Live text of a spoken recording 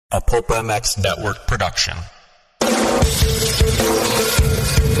a Pulp MX Network production.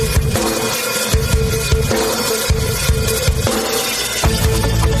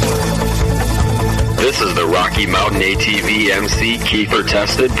 This is the Rocky Mountain ATV MC Kiefer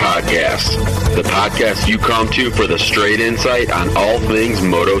Tested Podcast, the podcast you come to for the straight insight on all things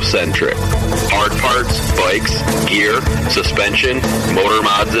moto-centric. Hard parts, bikes, gear, suspension, motor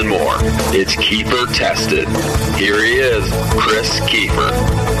mods, and more. It's Kiefer Tested. Here he is, Chris Kiefer.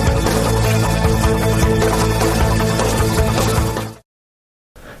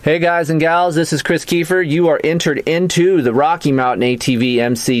 Hey guys and gals, this is Chris Kiefer. You are entered into the Rocky Mountain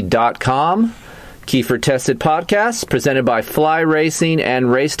ATVMC.com Kiefer Tested Podcast, presented by Fly Racing and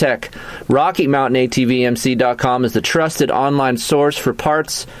Racetech. Rocky Mountain ATVMC.com is the trusted online source for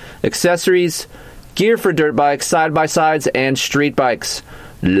parts, accessories, gear for dirt bikes, side-by-sides, and street bikes.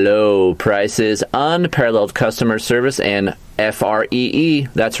 Low prices, unparalleled customer service, and FREE.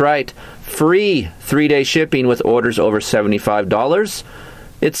 That's right, free 3-day shipping with orders over $75.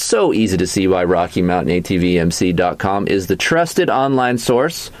 It's so easy to see why Rocky Mountain ATVMC.com is the trusted online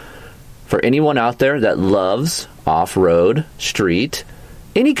source for anyone out there that loves off-road, street,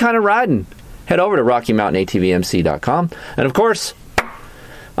 any kind of riding. Head over to RockyMountainATVMC.com. And of course,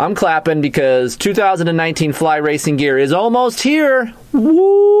 I'm clapping because 2019 Fly Racing gear is almost here.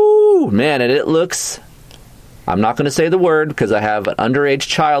 Woo! Man, and it looks... I'm not going to say the word because I have an underage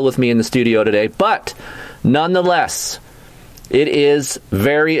child with me in the studio today, but nonetheless, it is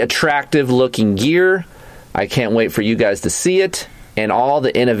very attractive looking gear. I can't wait for you guys to see it and all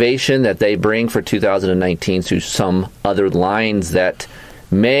the innovation that they bring for 2019 to some other lines that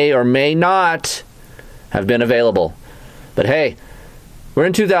may or may not have been available. But hey, we're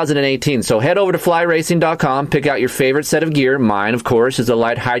in 2018, so head over to flyracing.com, pick out your favorite set of gear. Mine, of course, is the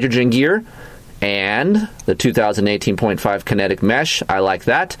light hydrogen gear and the 2018.5 kinetic mesh. I like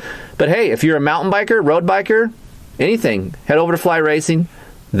that. But hey, if you're a mountain biker, road biker, anything, head over to Fly Racing.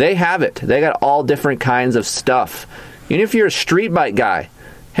 They have it. They got all different kinds of stuff. Even if you're a street bike guy,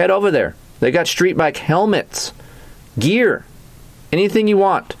 head over there. They got street bike helmets, gear, anything you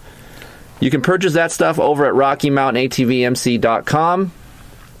want. You can purchase that stuff over at RockyMountainATVMC.com.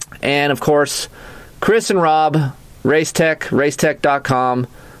 And, of course, Chris and Rob, Racetech, Racetech.com.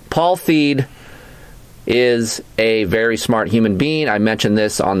 Paul Feed is a very smart human being. I mentioned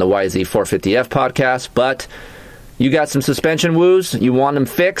this on the YZ450F podcast, but you got some suspension woos, you want them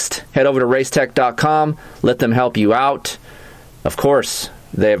fixed, head over to Racetech.com, let them help you out. Of course,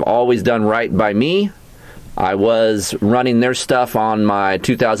 they've always done right by me. I was running their stuff on my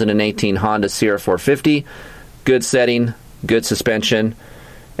 2018 Honda CR450. Good setting, good suspension.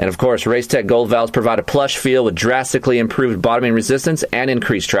 And of course, Racetech Gold Valves provide a plush feel with drastically improved bottoming resistance and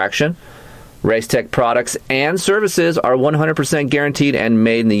increased traction. Racetech products and services are 100% guaranteed and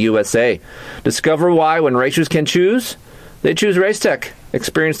made in the USA. Discover why when racers can choose, they choose Racetech.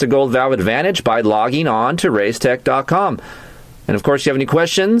 Experience the Gold Valve advantage by logging on to Racetech.com. And of course, if you have any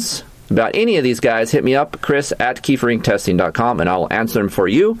questions about any of these guys, hit me up, Chris at KieferIncTesting.com, and I'll answer them for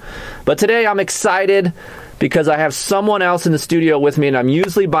you. But today I'm excited because I have someone else in the studio with me, and I'm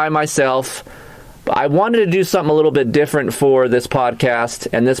usually by myself. I wanted to do something a little bit different for this podcast,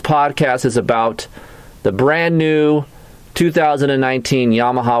 and this podcast is about the brand new 2019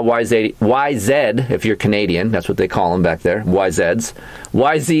 Yamaha YZ, if you're Canadian, that's what they call them back there, YZs,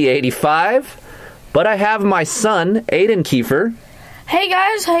 YZ85. But I have my son, Aiden Kiefer. Hey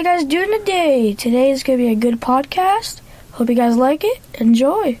guys, how you guys doing today? Today is going to be a good podcast. Hope you guys like it.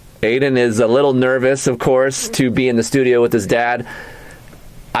 Enjoy. Aiden is a little nervous, of course, to be in the studio with his dad.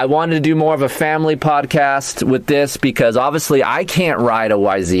 I wanted to do more of a family podcast with this because obviously I can't ride a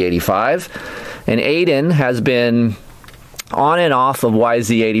YZ85, and Aiden has been on and off of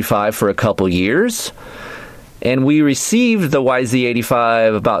YZ85 for a couple years, and we received the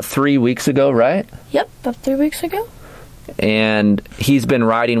YZ85 about 3 weeks ago, right? Yep, about 3 weeks ago. And he's been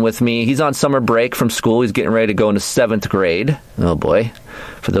riding with me. He's on summer break from school. He's getting ready to go into 7th grade. Oh boy.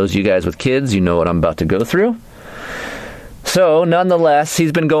 For those of you guys with kids, you know what I'm about to go through. So, nonetheless,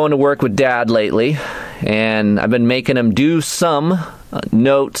 he's been going to work with Dad lately, and I've been making him do some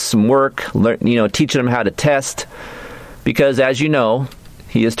notes, some work, teaching him how to test, because as you know,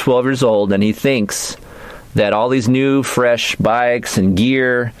 he is 12 years old, and he thinks that all these new, fresh bikes and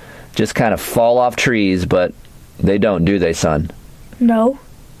gear just kind of fall off trees, but they don't, do they, son? No,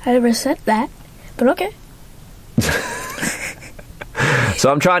 I never said that, but okay.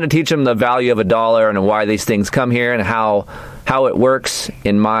 So I'm trying to teach him the value of $1 and why these things come here and how it works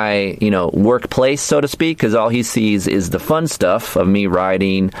in my, workplace, so to speak, because all he sees is the fun stuff of me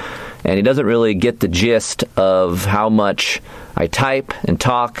riding and he doesn't really get the gist of how much I type and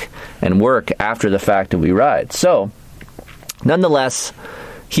talk and work after the fact that we ride. So, nonetheless,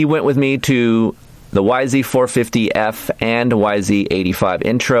 he went with me to the YZ450F and YZ85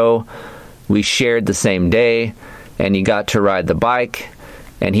 intro. We shared the same day, and he got to ride the bike.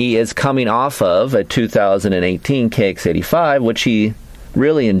 And he is coming off of a 2018 KX85, which he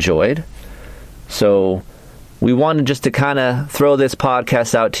really enjoyed. So we wanted just to kind of throw this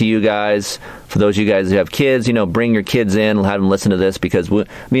podcast out to you guys. For those of you guys who have kids, bring your kids in, have them listen to this, because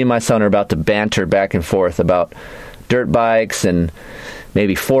me and my son are about to banter back and forth about dirt bikes and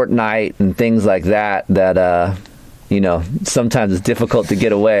maybe Fortnite and things like that, sometimes it's difficult to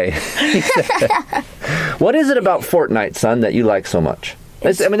get away. What is it about Fortnite, son, that you like so much?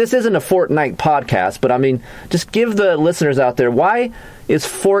 This isn't a Fortnite podcast, but just give the listeners out there, why is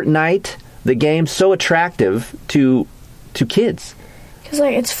Fortnite, the game, so attractive to kids? Because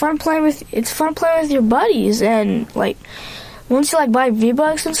it's fun playing with your buddies, and once you buy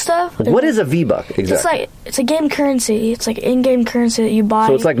V-Bucks and stuff. What is a V-Buck exactly? It's a game currency. It's in-game currency that you buy.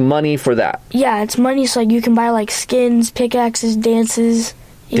 So it's like money for that. Yeah, it's money. So you can buy skins, pickaxes, dances.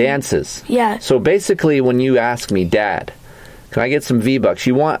 Dances. Yeah. So basically, when you ask me, Dad, can I get some V-Bucks?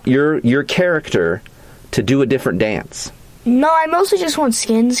 You want your character to do a different dance. No, I mostly just want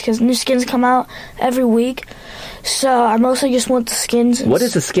skins, because new skins come out every week. So I mostly just want the skins. What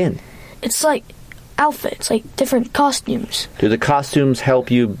is a skin? It's outfits, different costumes. Do the costumes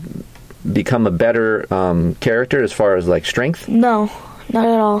help you become a better character as far as strength? No, not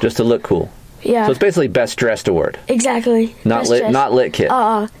at all. Just to look cool. Yeah. So it's basically Best Dressed Award. Exactly. Not lit kit.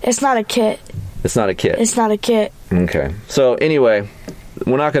 It's not a kit. It's not a kit. It's not a kit. Okay. So anyway,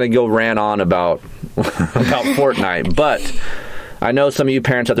 we're not going to go rant on about Fortnite, but I know some of you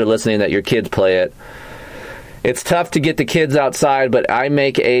parents out there listening that your kids play it. It's tough to get the kids outside, but I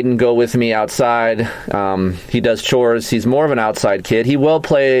make Aiden go with me outside. He does chores. He's more of an outside kid. He will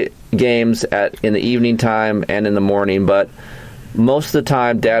play games in the evening time and in the morning, but most of the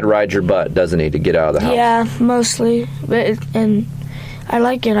time, Dad rides your butt, doesn't he, to get out of the house? Yeah, mostly. And I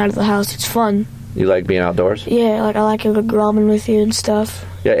like getting out of the house. It's fun. You like being outdoors? Yeah, I like going gromming with you and stuff.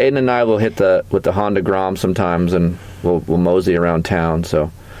 Yeah, Aiden and I will hit with the Honda Grom sometimes, and we'll mosey around town.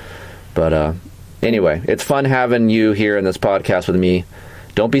 So, but anyway, it's fun having you here in this podcast with me.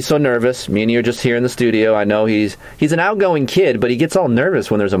 Don't be so nervous. Me and you are just here in the studio. I know he's an outgoing kid, but he gets all nervous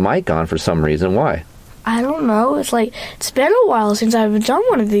when there's a mic on for some reason. Why? I don't know. It's been a while since I've done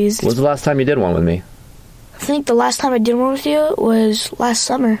one of these. When was the last time you did one with me? I think the last time I did one with you was last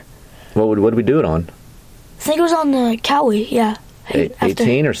summer. What did we do it on? I think it was on the Cowie, yeah.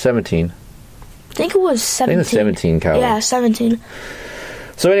 18 or 17? I think it was 17. I think it was 17 Cowie. Yeah, 17.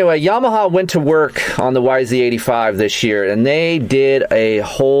 So anyway, Yamaha went to work on the YZ85 this year, and they did a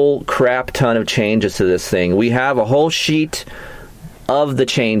whole crap ton of changes to this thing. We have a whole sheet of the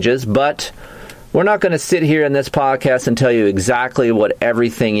changes, but we're not going to sit here in this podcast and tell you exactly what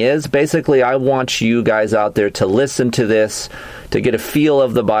everything is. Basically, I want you guys out there to listen to this, to get a feel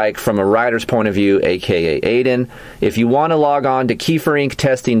of the bike from a rider's point of view, a.k.a. Aiden. If you want to log on to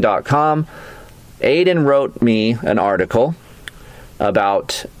KieferInkTesting.com, Aiden wrote me an article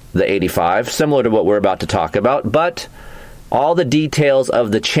about the 85, similar to what we're about to talk about, but all the details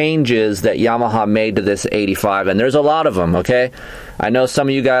of the changes that Yamaha made to this 85, and there's a lot of them, okay? I know some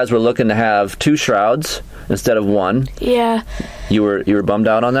of you guys were looking to have 2 shrouds instead of 1. Yeah. You were bummed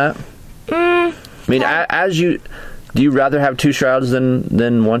out on that? Do you rather have 2 shrouds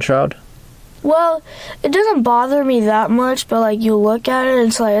than 1 shroud? Well, it doesn't bother me that much, but you look at it,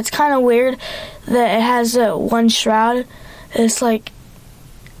 and it's kind of weird that it has 1 shroud. It's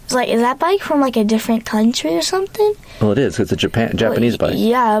is that bike from a different country or something? Well, it is. It's a Japanese bike.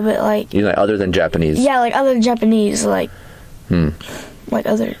 Yeah, but other than Japanese. Yeah, other than Japanese, other.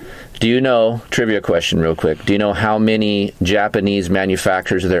 Do you know, trivia question real quick, do you know how many Japanese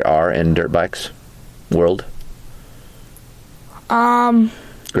manufacturers there are in dirt bikes? World?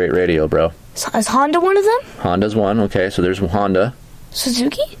 Great radio, bro. Is Honda one of them? Honda's one, okay, so there's Honda.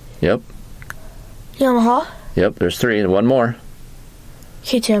 Suzuki? Yep. Yamaha? Yep, there's 3, and one more.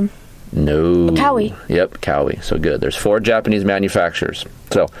 KTM. No. Cowie. Yep, Cowie. So good. There's 4 Japanese manufacturers.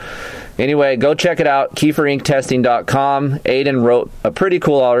 So, anyway, go check it out. KieferInkTesting.com. Aiden wrote a pretty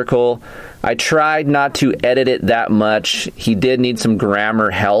cool article. I tried not to edit it that much. He did need some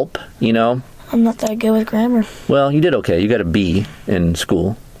grammar help, I'm not that good with grammar. Well, you did okay. You got a B in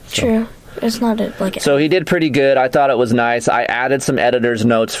school. So. True. It's not So he did pretty good. I thought it was nice. I added some editor's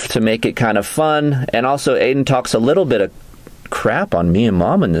notes to make it kind of fun. And also, Aiden talks a little bit of crap on me and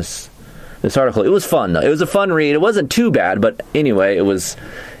Mom in this This article. It was fun, though. It was a fun read. It wasn't too bad, but anyway,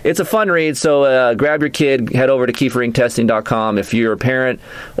 it's a fun read. So grab your kid, head over to KieferInkTesting.com. If you're a parent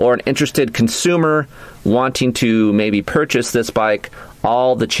or an interested consumer wanting to maybe purchase this bike,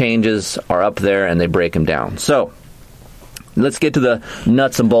 all the changes are up there and they break them down. So let's get to the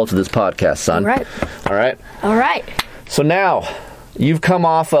nuts and bolts of this podcast, son. All right. So now, you've come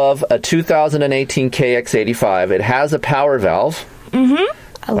off of a 2018 KX85. It has a power valve. Mm-hmm.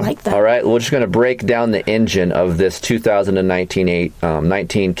 I like that. All right, we're just going to break down the engine of this 2019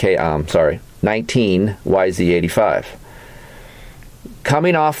 YZ85.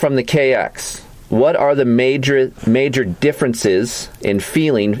 Coming off from the KX, what are the major differences in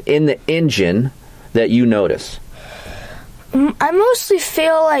feeling in the engine that you notice? I mostly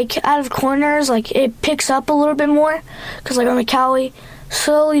feel like out of corners, like it picks up a little bit more, because like on the Cowie,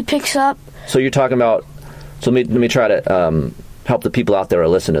 slowly picks up. So you're talking about. So let me try to help the people out there who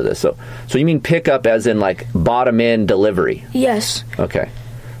listen to this. So you mean pick up as in like bottom end delivery? Yes. Okay.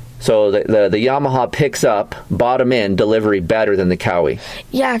 So the Yamaha picks up bottom end delivery better than the Cowie.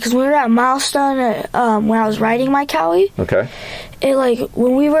 Yeah, because when we were at Milestone, when I was riding my Cowie, okay, it like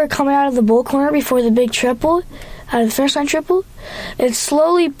when we were coming out of the bull corner before the big triple, out of the finish line triple, it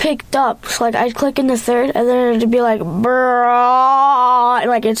slowly picked up. So like I'd click in the third, and then it'd be like brrrr,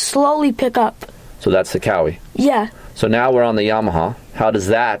 and like it'd slowly pick up. So that's the Cowie. Yeah. So now we're on the Yamaha. How does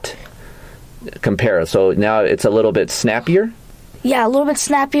that compare? So now it's a little bit snappier? Yeah, a little bit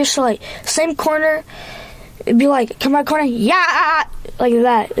snappier. So, like, same corner, it'd be like, come out corner, yeah, like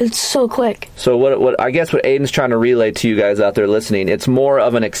that. It's so quick. So what I guess what Aiden's trying to relay to you guys out there listening, it's more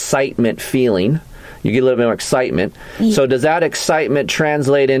of an excitement feeling. You get a little bit more excitement. Yeah. So does that excitement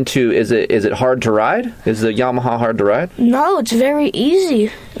translate into, is it hard to ride? Is the Yamaha hard to ride? No, it's very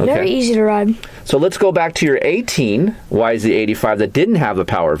easy. Okay. Very easy to ride. So let's go back to your 18 YZ85 that didn't have a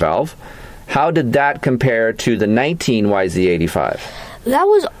power valve. How did that compare to the 19 YZ85? That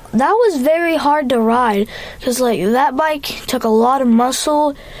was very hard to ride, because like that bike took a lot of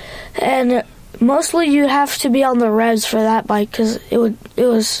muscle, and mostly you have to be on the revs for that bike, because it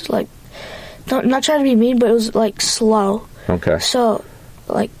was like, not trying to be mean, but it was like slow. Okay. So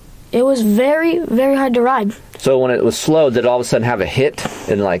like it was very, very hard to ride. So when it was slow, did it all of a sudden have a hit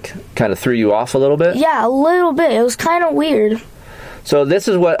and like kind of threw you off a little bit? Yeah, a little bit. It was kind of weird. So this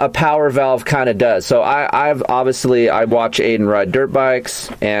is what a power valve kind of does. So I watch Aiden ride dirt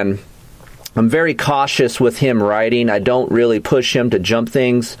bikes, and I'm very cautious with him riding. I don't really push him to jump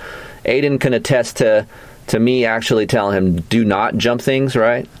things. Aiden can attest to me actually telling him, do not jump things,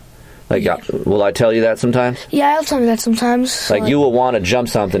 right? Like, yeah. Will I tell you that sometimes? Yeah, I'll tell you that sometimes. Like, you will want to jump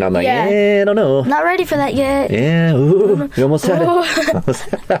something. I'm like, yeah, I don't know. Not ready for that yet. Yeah, ooh, you almost said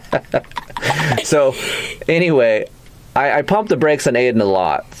it. So, anyway, I pumped the brakes on Aiden a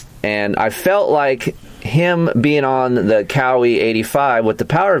lot, and I felt like him being on the Cowie 85 with the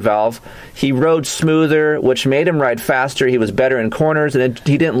power valve, he rode smoother, which made him ride faster. He was better in corners, and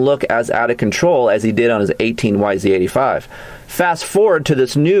he didn't look as out of control as he did on his 18 YZ85. Fast forward to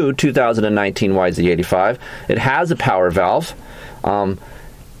this new 2019 YZ85. It has a power valve.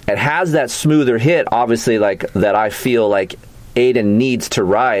 It has that smoother hit, obviously, like that I feel like Aiden needs to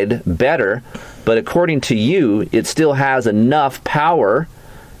ride better. But according to you, it still has enough power,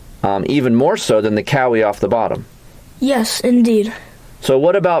 even more so than the Cowie off the bottom. Yes, indeed. So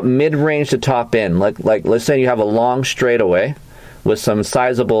what about mid-range to top end? Like let's say you have a long straightaway with some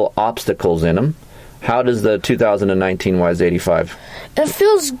sizable obstacles in them. How does the 2019 YZ85? It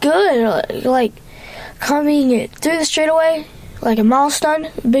feels good. Like coming through the straightaway, like a Milestone,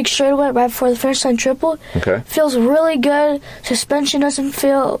 big straightaway right before the finish line triple. Okay. Feels really good. Suspension doesn't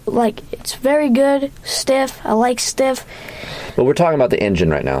feel like it's very good. Stiff. I like stiff. But we're talking about the engine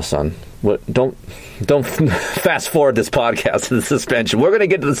right now, son. Don't fast forward this podcast to the suspension. We're going to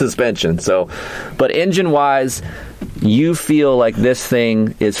get to the suspension. But engine-wise, you feel like this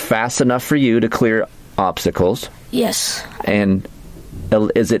thing is fast enough for you to clear obstacles. Yes. And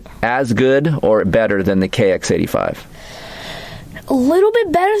is it as good or better than the KX85? A little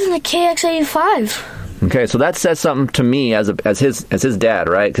bit better than the KX85. Okay, so that says something to me as his dad,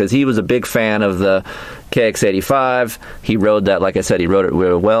 right? Because he was a big fan of the KX85. He rode that, like I said, he rode it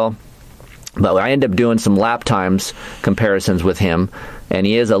really well. But I ended up doing some lap times comparisons with him, and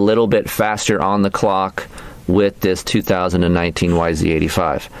he is a little bit faster on the clock with this 2019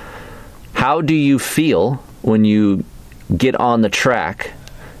 YZ85. How do you feel when you get on the track?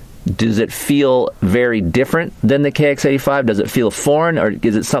 Does it feel very different than the KX85? Does it feel foreign, or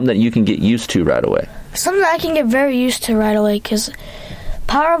is it something that you can get used to right away? Something I can get very used to right away, because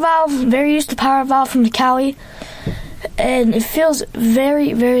power valve, very used to power valve from the Cowie, and it feels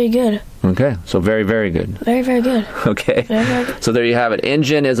very, very good. Okay, so very, very good. Very, very good. Okay, Very, very good. so there you have it.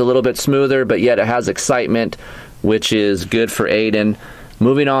 Engine is a little bit smoother, but yet it has excitement, which is good for Aiden.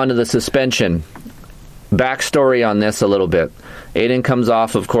 Moving on to the suspension. Backstory on this a little bit. Aiden comes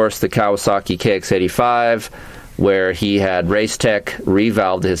off, of course, the Kawasaki KX85, where he had Racetech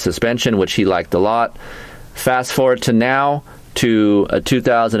revalved his suspension, which he liked a lot. Fast forward to now, to a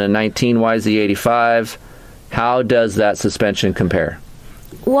 2019 YZ85. How does that suspension compare?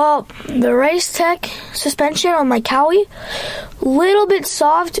 Well, the Racetech suspension on my Cowie, little bit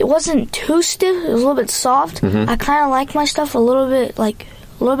soft. It wasn't too stiff. It was a little bit soft. I kind of like my stuff a little bit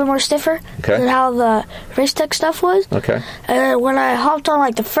more stiffer than how the Racetech stuff was. Okay. And when I hopped on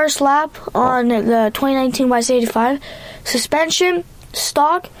like the first lap on the 2019 YZ85, suspension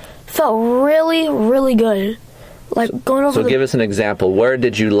stock felt really, really good. Like going over. So give us an example. Where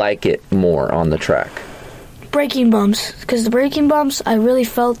did you like it more on the track? Braking bumps, because the braking bumps, I really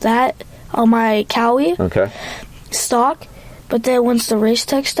felt that on my Cowie stock. But then once the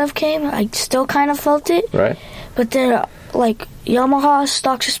Racetech stuff came, I still kind of felt it. Right. But then, like Yamaha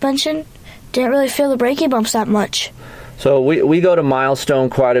stock suspension, didn't really feel the braking bumps that much. So we go to Milestone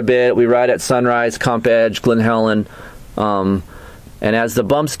quite a bit. We ride at Sunrise, Comp Edge, Glen Helen, and as the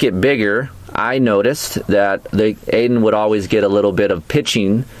bumps get bigger, I noticed that Aiden would always get a little bit of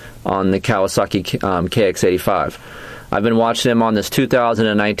pitching on the Kawasaki KX85. I've been watching him on this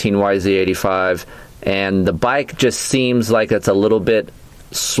 2019 YZ85, and the bike just seems like it's a little bit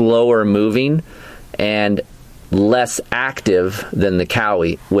slower moving and less active than the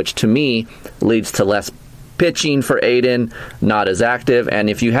Cowie, which to me leads to less pitching for Aiden, not as active.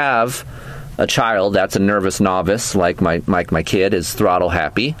 And if you have a child that's a nervous novice, like my kid is throttle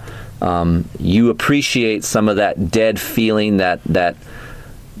happy, you appreciate some of that dead feeling, that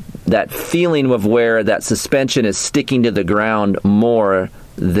feeling of where that suspension is sticking to the ground more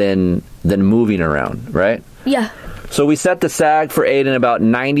than moving around, right? Yeah. So we set the sag for Aiden about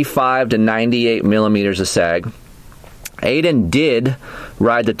 95 to 98 millimeters of sag. Aiden did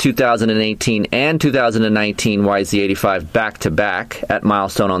ride the 2018 and 2019 YZ85 back-to-back at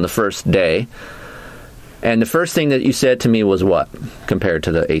Milestone on the first day. And the first thing that you said to me was what, compared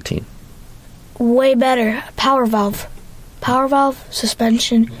to the 18? Way better. Power valve,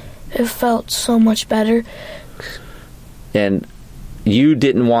 suspension. It felt so much better. And you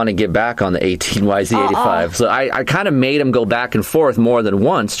didn't want to get back on the 18 YZ85. So I kind of made him go back and forth more than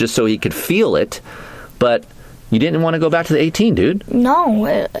once just so he could feel it. But you didn't want to go back to the 18, dude? No.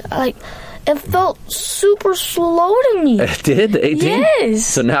 It felt super slow to me. It did? The 18? Yes.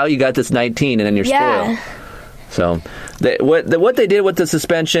 So now you got this 19 and then you're spoiled. So what they did with the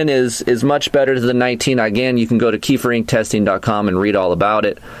suspension is much better than the 19. Again, you can go to KieferInkTesting.com and read all about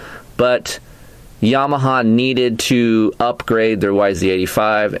it. But Yamaha needed to upgrade their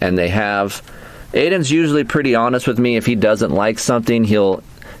YZ85, and they have. Aiden's usually pretty honest with me. If he doesn't like something, he'll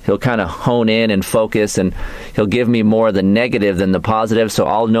kind of hone in and focus, and he'll give me more of the negative than the positive, so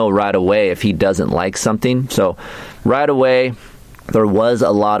I'll know right away if he doesn't like something. So right away, there was a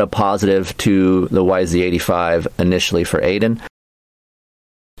lot of positive to the YZ85 initially for Aiden.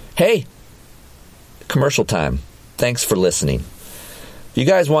 Hey, commercial time. Thanks for listening. If you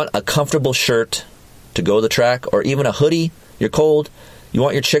guys want a comfortable shirt to go to the track, or even a hoodie, you're cold, you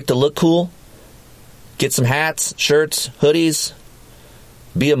want your chick to look cool, get some hats, shirts, hoodies,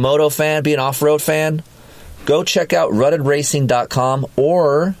 be a moto fan, be an off-road fan, go check out ruttedracing.com,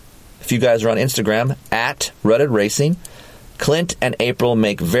 or if you guys are on Instagram, at ruttedracing. Clint and April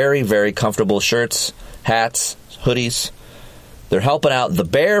make very, very comfortable shirts, hats, hoodies. They're helping out the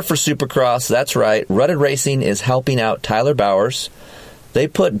Bear for Supercross. That's right. Rutted Racing is helping out Tyler Bowers. They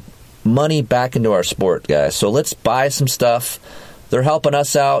put money back into our sport, guys. So let's buy some stuff. They're helping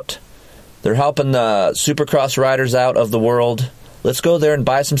us out. They're helping the Supercross riders out of the world. Let's go there and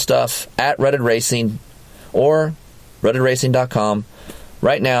buy some stuff at Rutted Racing or ruttedracing.com.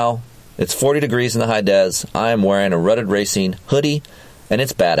 Right now, it's 40 degrees in the high des. I am wearing a Rutted Racing hoodie, and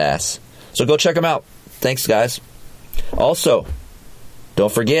it's badass. So go check them out. Thanks, guys. Also,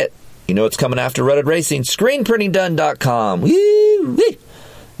 don't forget, you know what's coming after Rutted Racing? ScreenPrintingDone.com. Woo-wee!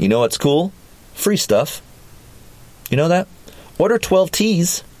 You know what's cool? Free stuff. You know that? Order 12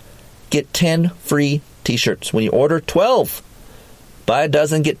 tees, get 10 free t-shirts. When you order 12, buy a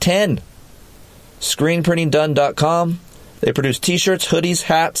dozen, get 10. ScreenPrintingDone.com. They produce t-shirts, hoodies,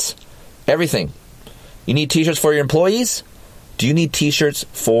 hats, everything. You need t-shirts for your employees? Do you need t-shirts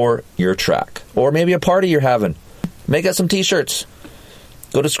for your track? Or maybe a party you're having? Make us some t-shirts.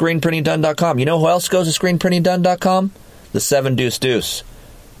 Go to ScreenPrintingDone.com. You know who else goes to ScreenPrintingDone.com? The 7 Deuce Deuce.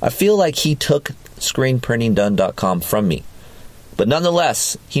 I feel like he took ScreenPrintingDone.com from me. But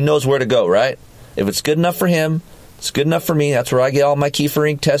nonetheless, he knows where to go, right? If it's good enough for him, it's good enough for me. That's where I get all my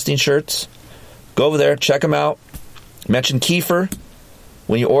Kiefer Inc. testing shirts. Go over there, check them out. Mention Kiefer.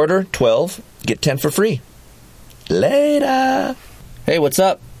 When you order 12, get 10 for free. Later. Hey, what's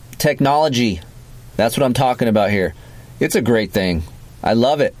up? Technology. That's what I'm talking about here. It's a great thing. I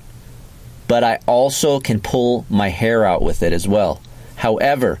love it. But I also can pull my hair out with it as well.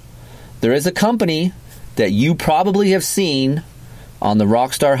 However, there is a company that you probably have seen on the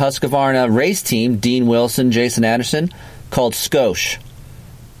Rockstar Husqvarna race team, Dean Wilson, Jason Anderson, called Scosche.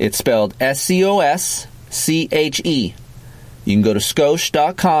 It's spelled Scosche. You can go to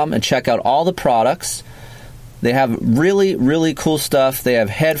Scosche.com and check out all the products. They have really, really cool stuff. They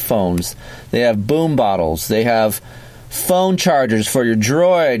have headphones. They have boom bottles. They have phone chargers for your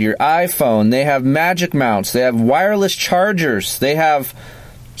Droid, your iPhone. They have magic mounts. They have wireless chargers. They have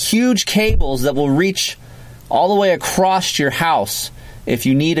huge cables that will reach all the way across your house if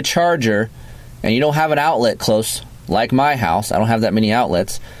you need a charger and you don't have an outlet close, like my house. I don't have that many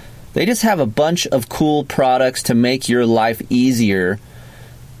outlets. They just have a bunch of cool products to make your life easier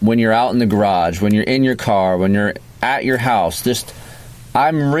when you're out in the garage, when you're in your car, when you're at your house.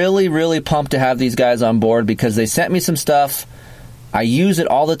 I'm really, really pumped to have these guys on board because they sent me some stuff. I use it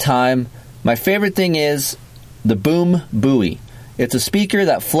all the time. My favorite thing is the Boom Buoy. It's a speaker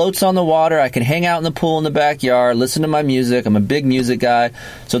that floats on the water. I can hang out in the pool in the backyard, listen to my music. I'm a big music guy.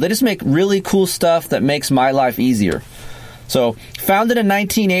 So they just make really cool stuff that makes my life easier. So, founded in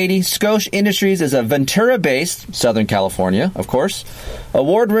 1980, Scosche Industries is a Ventura-based, Southern California, of course,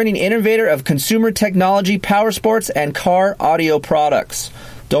 award-winning innovator of consumer technology, power sports, and car audio products.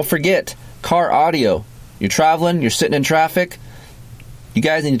 Don't forget, car audio. You're traveling, you're sitting in traffic. You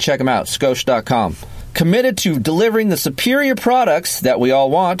guys need to check them out, Scosche.com. Committed to delivering the superior products that we all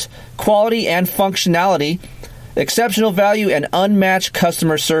want, quality and functionality, exceptional value, and unmatched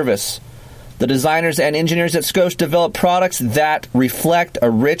customer service. The designers and engineers at Scosche develop products that reflect a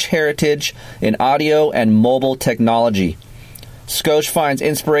rich heritage in audio and mobile technology. Scosche finds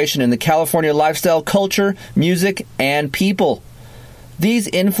inspiration in the California lifestyle, culture, music, and people. These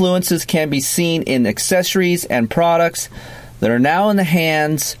influences can be seen in accessories and products that are now in the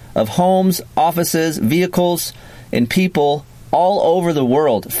hands of homes, offices, vehicles, and people all over the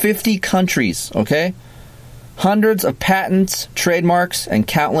world. 50 countries, okay? Hundreds of patents, trademarks, and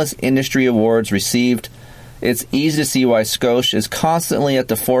countless industry awards received. It's easy to see why Scosche is constantly at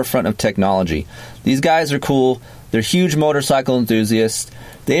the forefront of technology. These guys are cool. They're huge motorcycle enthusiasts.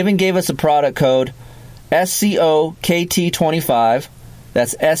 They even gave us a product code, SCOKT25.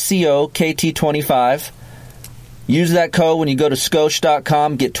 That's SCOKT25. Use that code when you go to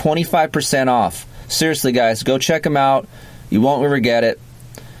Scosche.com. Get 25% off. Seriously, guys, go check them out. You won't regret it.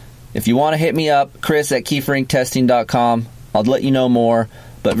 If you want to hit me up, Chris at KieferIncTesting.com. I'll let you know more.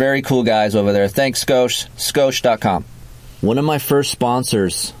 But very cool guys over there. Thanks, Scosche. Scosche.com. One of my first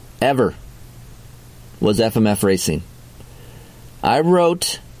sponsors ever was FMF Racing. I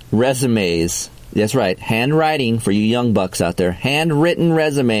wrote resumes. That's right, handwriting for you young bucks out there. Handwritten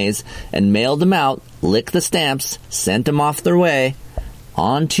resumes and mailed them out, licked the stamps, sent them off their way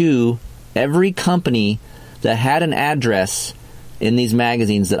onto every company that had an address in these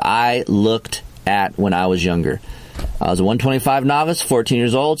magazines that I looked at when I was younger. I was a 125 novice, 14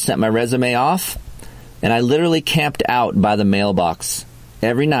 years old, sent my resume off, and I literally camped out by the mailbox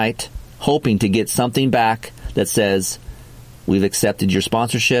every night, hoping to get something back that says, we've accepted your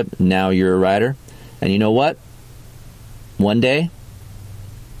sponsorship, now you're a rider. And you know what? One day,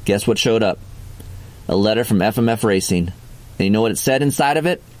 guess what showed up? A letter from FMF Racing. And you know what it said inside of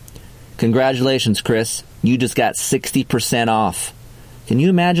it? Congratulations, Chris. You just got 60% off. Can you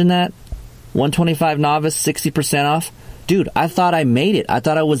imagine that? 125 novice, 60% off? Dude, I thought I made it. I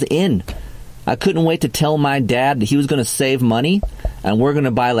thought I was in. I couldn't wait to tell my dad that he was going to save money, and we're going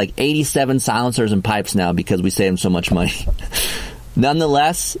to buy like 87 silencers and pipes now because we saved so much money.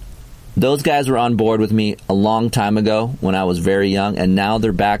 Nonetheless, those guys were on board with me a long time ago when I was very young, and now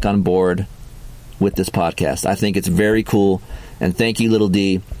they're back on board with this podcast. I think it's very cool, and thank you, Little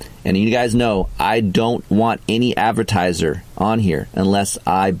D. And you guys know I don't want any advertiser on here unless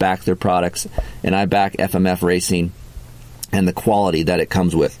I back their products, and I back FMF Racing and the quality that it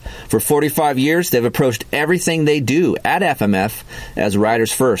comes with. For 45 years, they've approached everything they do at FMF as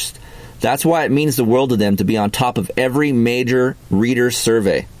riders first. That's why it means the world to them to be on top of every major reader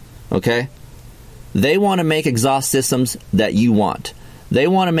survey. Okay? They want to make exhaust systems that you want. They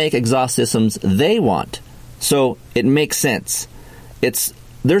want to make exhaust systems they want. So it makes sense.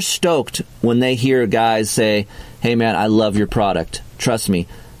 They're stoked when they hear guys say, hey man, I love your product. Trust me,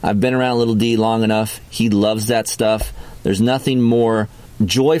 I've been around Little D long enough. He loves that stuff. There's nothing more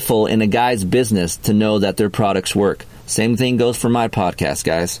joyful in a guy's business to know that their products work. Same thing goes for my podcast,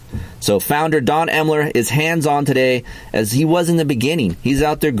 guys. So founder Don Emler is hands-on today as he was in the beginning. He's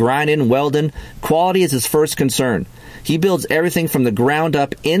out there grinding, welding. Quality is his first concern. He builds everything from the ground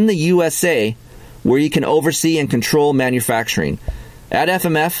up in the USA where you can oversee and control manufacturing. At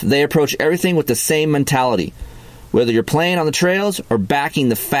FMF, they approach everything with the same mentality. Whether you're playing on the trails or backing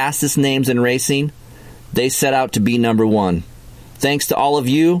the fastest names in racing, they set out to be number one. Thanks to all of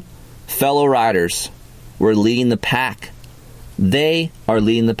you, fellow riders, we're leading the pack. They are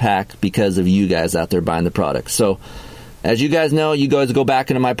leading the pack because of you guys out there buying the products. So, as you guys know, you guys go back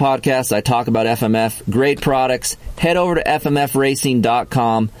into my podcast. I talk about FMF. Great products. Head over to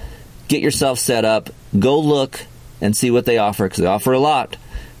fmfracing.com. Get yourself set up. Go look and see what they offer, because they offer a lot.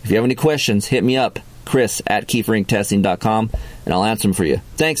 If you have any questions, hit me up, Chris at KieferIncTesting.com, and I'll answer them for you.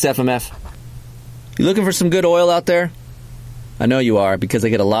 Thanks, FMF. You looking for some good oil out there? I know you are, because I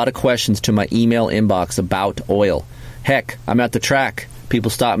get a lot of questions to my email inbox about oil. Heck, I'm at the track. People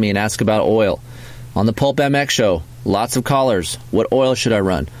stop me and ask about oil. On the Pulp MX show, lots of callers. What oil should I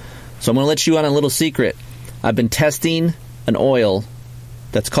run? So I'm going to let you on a little secret. I've been testing an oil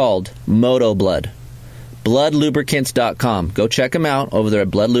that's called Moto Blood. BloodLubricants.com. Go check them out over there at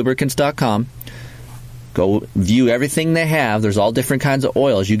BloodLubricants.com. Go view everything they have. There's all different kinds of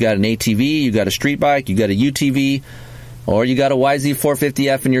oils. You got an ATV, you got a street bike, you got a UTV, or you got a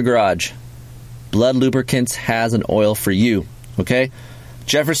YZ450F in your garage. Blood Lubricants has an oil for you. Okay?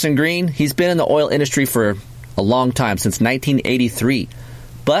 Jefferson Green, he's been in the oil industry for a long time, since 1983.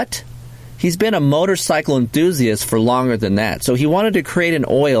 But he's been a motorcycle enthusiast for longer than that. So he wanted to create an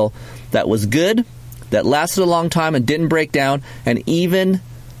oil that was good, that lasted a long time and didn't break down, and even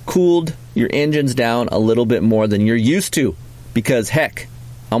cooled your engines down a little bit more than you're used to. Because, heck,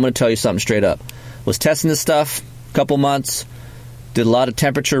 I'm going to tell you something straight up. Was testing this stuff a couple months, did a lot of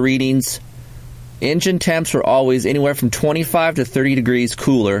temperature readings. Engine temps were always anywhere from 25 to 30 degrees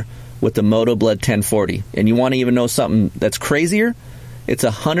cooler with the Moto Blood 1040. And you want to even know something that's crazier? It's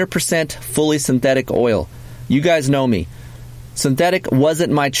 100% fully synthetic oil. You guys know me. Synthetic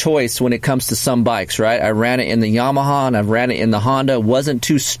wasn't my choice when it comes to some bikes, right? I ran it in the Yamaha and I've ran it in the Honda. Wasn't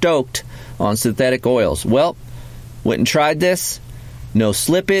too stoked on synthetic oils. Well, went and tried this. No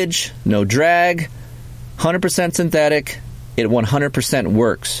slippage, no drag, 100% synthetic. It 100%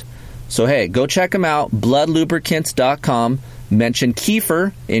 works. So hey, go check them out, bloodlubricants.com. Mention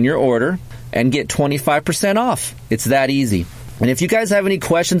Kiefer in your order and get 25% off. It's that easy. And if you guys have any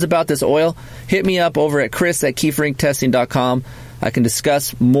questions about this oil, hit me up over at Chris at KieferIncTesting.com. I can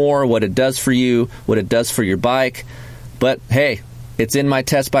discuss more what it does for you, what it does for your bike. But hey, it's in my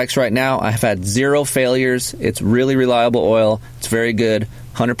test bikes right now. I've had 0 failures. It's really reliable oil. It's very good,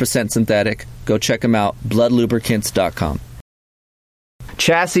 100% synthetic. Go check them out, bloodlubricants.com.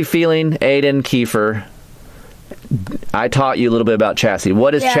 Chassis feeling, Aiden, Kiefer. I taught you a little bit about chassis.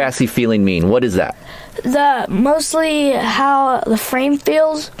 What does chassis feeling mean? What is that? Mostly how the frame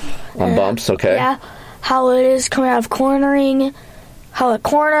feels. On bumps, okay. Yeah, how it is coming out of cornering, how it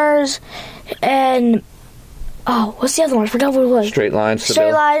corners, and what's the other one? I forgot what it was. Straight lines,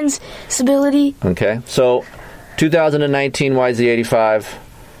 stability. Straight lines, stability. Okay, so 2019 YZ85.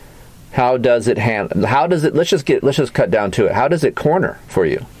 How does it handle? How does it? Let's just cut down to it. How does it corner for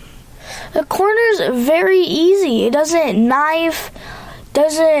you? The corner's very easy. It doesn't knife.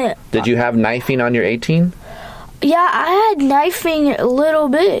 Did you have knifing on your 18? Yeah, I had knifing a little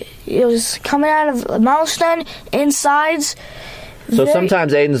bit. It was coming out of a milestone, insides. So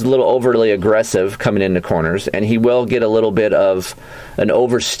sometimes Aiden's a little overly aggressive coming into corners, and he will get a little bit of an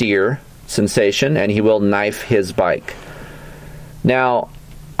oversteer sensation, and he will knife his bike. Now,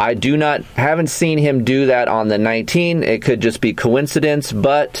 I haven't seen him do that on the 19. It could just be coincidence,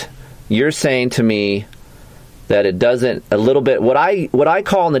 but you're saying to me that it doesn't, a little bit, what I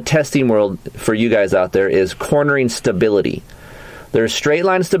call in the testing world for you guys out there is cornering stability. There's straight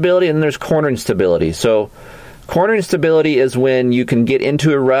line stability and then there's cornering stability. So cornering stability is when you can get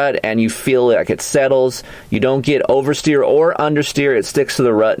into a rut and you feel like it settles. You don't get oversteer or understeer. It sticks to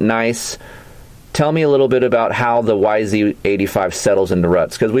the rut nice. Tell me a little bit about how the YZ85 settles into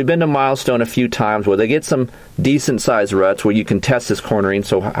ruts, because we've been to Milestone a few times where they get some decent-sized ruts where you can test this cornering.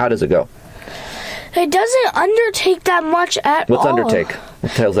 So how does it go? It doesn't undertake that much at all. What's undertake?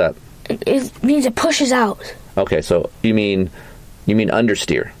 What tells that? It means it pushes out. Okay, so you mean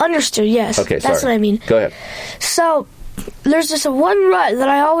understeer? Understeer, yes. Okay, that's what I mean. Go ahead. So there's this one rut that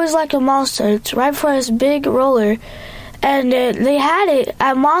I always like in Milestone. It's right before this big roller, And they had it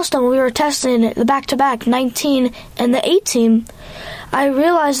at Milestone. We were testing the back-to-back 19 and the 18. I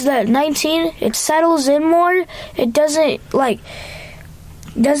realized that 19, it settles in more. It doesn't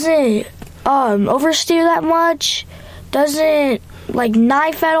oversteer that much. Doesn't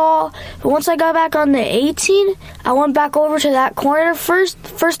knife at all. But once I got back on the 18, I went back over to that corner first.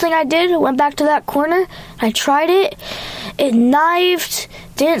 First thing I did, went back to that corner. I tried it. It knifed.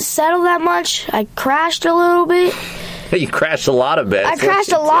 Didn't settle that much. I crashed a little bit. You crashed a lot of bits. I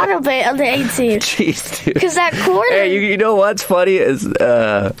crashed a lot of it on the 18. Jeez, dude. Because that corner... Hey, you know what's funny is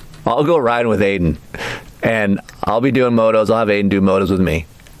I'll go riding with Aiden, and I'll be doing motos. I'll have Aiden do motos with me.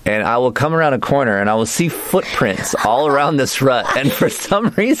 And I will come around a corner, and I will see footprints all around this rut. And for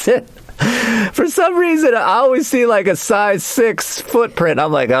some reason, I always see like a size 6 footprint.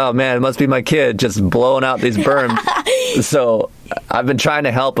 I'm like, oh, man, it must be my kid just blowing out these berms. So I've been trying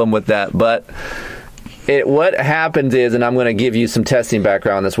to help him with that, but... what happens is, and I'm going to give you some testing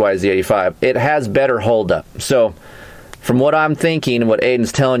background on this YZ85, it has better hold up. So from what I'm thinking, what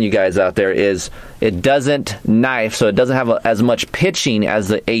Aiden's telling you guys out there is it doesn't knife, so it doesn't have as much pitching as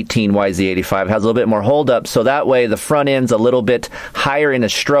the 18 YZ85. It has a little bit more hold up, so that way the front end's a little bit higher in a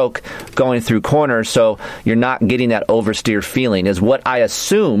stroke going through corners, so you're not getting that oversteer feeling, is what I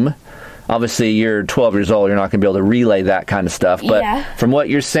assume. Obviously, you're 12 years old, you're not going to be able to relay that kind of stuff, but from what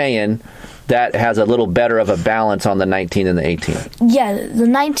you're saying... that has a little better of a balance on the 19 than the 18. Yeah, the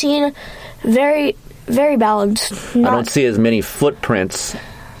 19, very, very balanced. I don't see as many footprints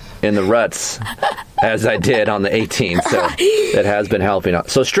in the ruts as I did on the 18, so that has been helping out.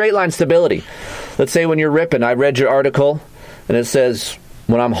 So straight line stability. Let's say when you're ripping, I read your article, and it says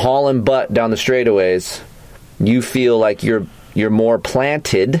when I'm hauling butt down the straightaways, you feel like you're more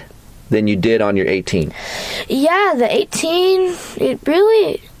planted than you did on your 18. Yeah, the 18, it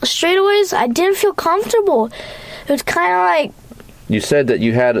really, straightaways, I didn't feel comfortable. It was kind of like... You said that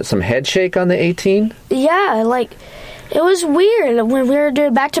you had some head shake on the 18? Yeah, it was weird when we were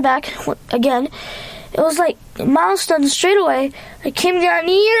doing back-to-back again. It was like Milestone straightaway. I came down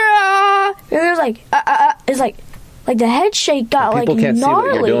here, and it was it's like the head shake got people can't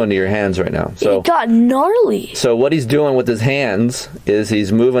gnarly. See what you're doing to your hands right now. So it got gnarly. So what he's doing with his hands is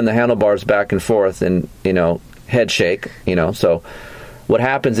he's moving the handlebars back and forth and, head shake, So what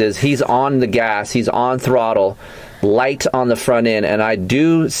happens is he's on the gas, he's on throttle, light on the front end, and I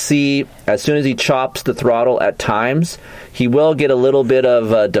do see as soon as he chops the throttle at times, he will get a little bit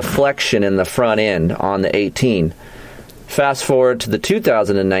of deflection in the front end on the 18. Fast forward to the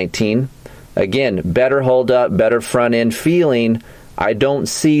 2019, again, better hold up, better front end feeling. I don't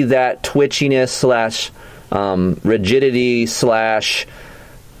see that twitchiness / rigidity /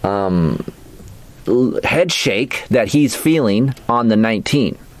 head shake that he's feeling on the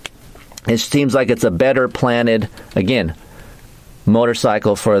 19. It seems like it's a better planted, again,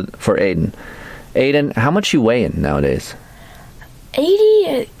 motorcycle for Aiden. Aiden, how much you weighing nowadays?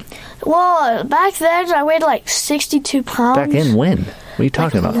 80. Well, back then I weighed 62 pounds. Back in when? What are you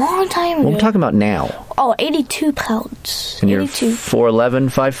talking about? A long time ago. What am I talking about now? Oh, 82 pounds. And you're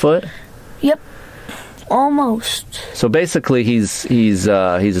 4'11", 5 foot? Yep. Almost. So basically, he's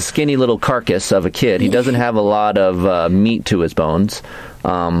a skinny little carcass of a kid. He doesn't have a lot of meat to his bones.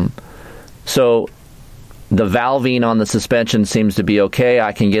 So the valving on the suspension seems to be okay.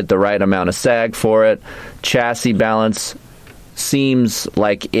 I can get the right amount of sag for it. Chassis balance seems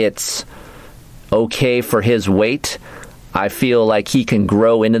like it's okay for his weight. I feel like he can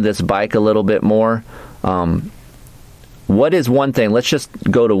grow into this bike a little bit more. What is one thing? Let's just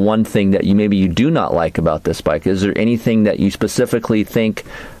go to one thing that you do not like about this bike. Is there anything that you specifically think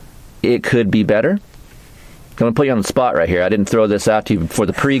it could be better? I'm going to put you on the spot right here. I didn't throw this out to you for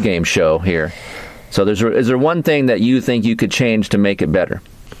the pregame show here. So is there one thing that you think you could change to make it better?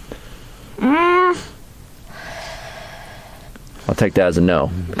 I'll take that as a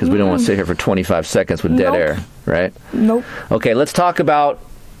no, because we don't want to sit here for 25 seconds with dead air, right? Nope. Okay, let's talk about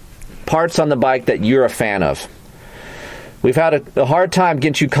parts on the bike that you're a fan of. We've had a hard time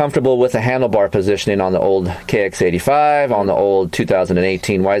getting you comfortable with the handlebar positioning on the old KX85, on the old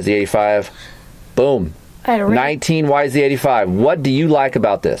 2018 YZ85. Boom. 19 YZ85. What do you like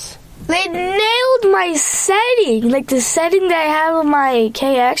about this? They nailed my setting. The setting that I have on my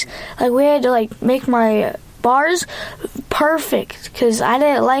KX. We had to, make my bars perfect, because I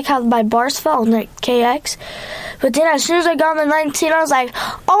didn't like how my bars felt on the KX. But then as soon as I got on the 19, I was like,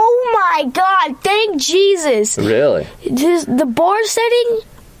 oh my God, thank Jesus. Really? The bar setting,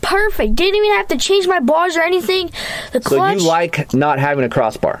 perfect. Didn't even have to change my bars or anything. The clutch. So you like not having a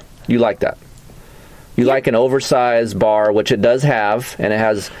crossbar? You like that? You like an oversized bar, which it does have, and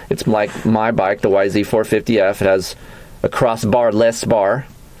it's like my bike, the YZ450F. It has a crossbar-less bar,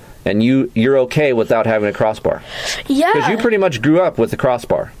 and you're okay without having a crossbar. Yeah. Because you pretty much grew up with a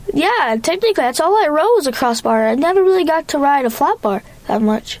crossbar. Yeah, technically, that's all I rode was a crossbar. I never really got to ride a flat bar that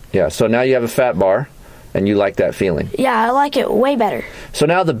much. Yeah, so now you have a fat bar, and you like that feeling. Yeah, I like it way better. So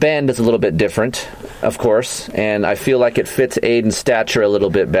now the bend is a little bit different, of course, and I feel like it fits Aiden's stature a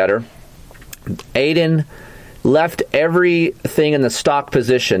little bit better. Aiden left everything in the stock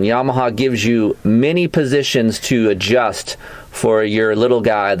position. Yamaha gives you many positions to adjust for your little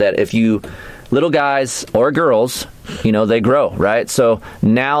guy, that if you, little guys or girls, you know, they grow, right? So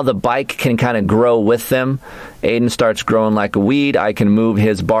now the bike can kind of grow with them. Aiden starts growing like a weed. I can move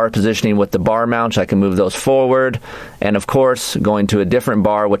his bar positioning with the bar mounts. I can move those forward. And of course, going to a different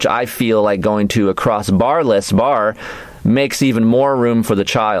bar, which I feel like going to a crossbar-less bar makes even more room for the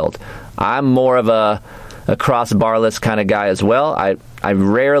child. I'm more of a crossbarless kind of guy as well. I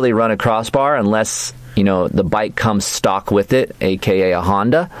rarely run a crossbar unless, you know, the bike comes stock with it, aka a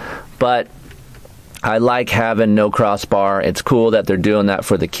Honda. But I like having no crossbar. It's cool that they're doing that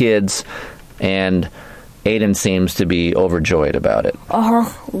for the kids, and Aiden seems to be overjoyed about it.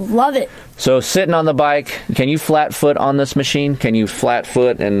 Love it. So sitting on the bike, can you flat foot on this machine? Can you flat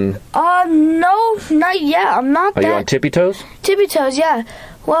foot and... No, not yet. I'm not Are you on tippy toes? Tippy toes, yeah.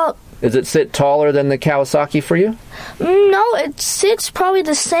 Well... Does it sit taller than the Kawasaki for you? No, it sits probably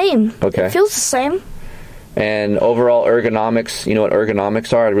the same. Okay. It feels the same. And overall ergonomics, you know what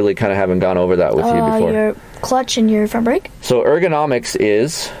ergonomics are? I really kind of haven't gone over that with you before. Your clutch and your front brake? So ergonomics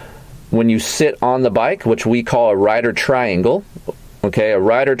is when you sit on the bike, which we call a rider triangle. Okay, a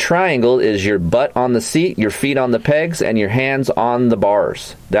rider triangle is your butt on the seat, your feet on the pegs, and your hands on the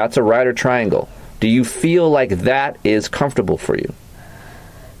bars. That's a rider triangle. Do you feel like that is comfortable for you?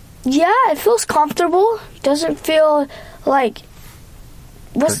 Yeah, it feels comfortable. Doesn't feel like...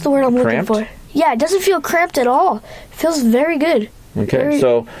 What's the word I'm cramped? looking for? Yeah, it doesn't feel cramped at all. It feels very good. Okay,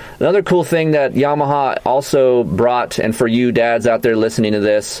 so another cool thing that Yamaha also brought, and for you dads out there listening to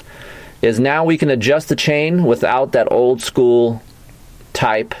this, is now we can adjust the chain without that old school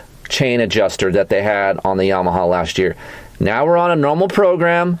type chain adjuster that they had on the Yamaha last year. Now we're on a normal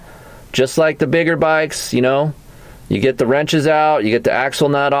program, just like the bigger bikes, you know. You get the wrenches out, you get the axle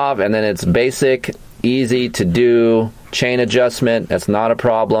nut off, and then it's basic, easy to do chain adjustment. That's not a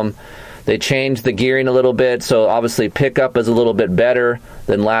problem. They changed the gearing a little bit, so obviously pickup is a little bit better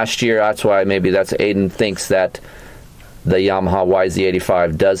than last year. That's why maybe Aiden thinks that the Yamaha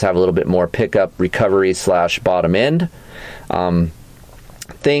YZ85 does have a little bit more pickup, recovery / bottom end.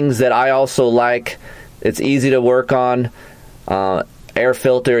 Things that I also like, it's easy to work on. Air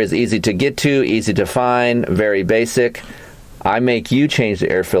filter is easy to get to, easy to find, very basic. I make you change the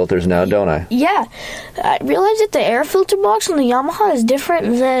air filters now, don't I? Yeah. I realized that the air filter box on the Yamaha is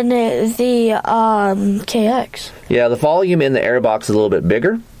different than the KX. Yeah, the volume in the air box is a little bit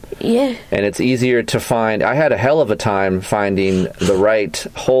bigger. Yeah. And it's easier to find. I had a hell of a time finding the right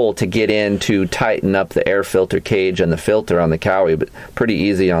hole to get in to tighten up the air filter cage and the filter on the Cowie, but pretty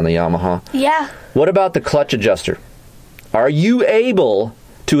easy on the Yamaha. Yeah. What about the clutch adjuster? Are you able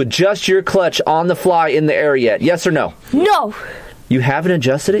to adjust your clutch on the fly in the air yet? Yes or no? No. You haven't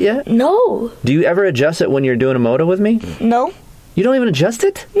adjusted it yet? No. Do you ever adjust it when you're doing a moto with me? No. You don't even adjust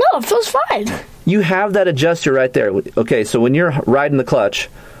it? No, it feels fine. You have that adjuster right there. Okay, so when you're riding the clutch,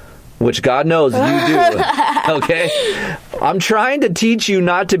 which God knows you do, okay? I'm trying to teach you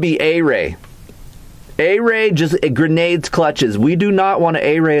not to be A-Ray. A-Ray just grenades clutches. We do not want an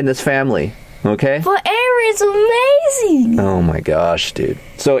A-Ray in this family. Okay? But air is amazing. Oh my gosh, dude.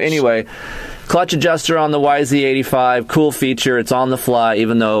 So anyway, clutch adjuster on the YZ85, cool feature. It's on the fly,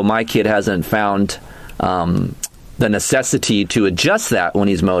 even though my kid hasn't found the necessity to adjust that when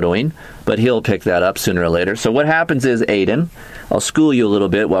he's motoing, but he'll pick that up sooner or later. So what happens is, Aiden, I'll school you a little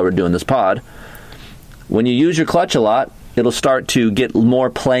bit while we're doing this pod. When you use your clutch a lot, it'll start to get more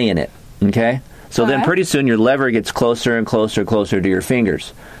play in it, okay? So then pretty soon your lever gets closer and closer and closer to your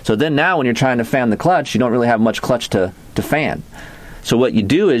fingers. So then now when you're trying to fan the clutch, you don't really have much clutch to fan. So what you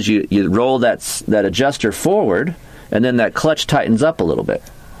do is you roll that adjuster forward, and then that clutch tightens up a little bit.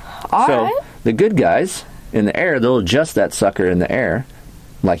 All so right. the good guys in the air, they'll adjust that sucker in the air,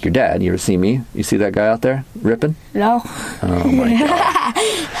 like your dad. You ever see me? You see that guy out there ripping? No. Oh my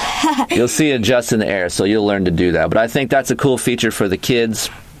God. You'll see it adjust in the air, so you'll learn to do that. But I think that's a cool feature for the kids.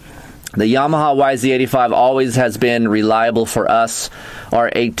 The Yamaha YZ85 always has been reliable for us. Our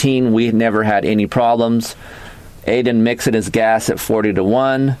 18, we never had any problems. Aiden mixing his gas at 40 to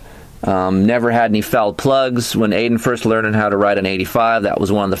 1. Never had any foul plugs. When Aiden first learned how to ride an 85, that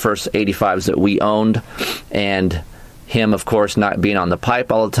was one of the first 85s that we owned. And him, of course, not being on the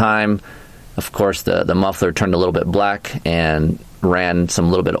pipe all the time, Of course, the muffler turned a little bit black and ran some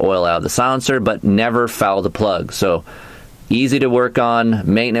little bit of oil out of the silencer, but never fouled the plug. So easy to work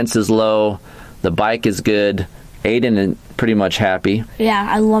on. Maintenance is low. The bike is good. Aiden is pretty much happy. Yeah,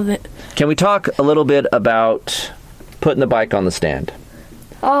 I love it. Can we talk a little bit about putting the bike on the stand?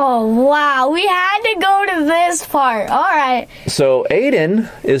 Oh, wow. We had to go to this part. All right. So Aiden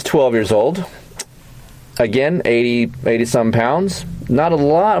is 12 years old. Again, 80-some pounds. Not a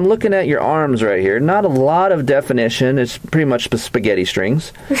lot. I'm looking at your arms right here. Not a lot of definition. It's pretty much spaghetti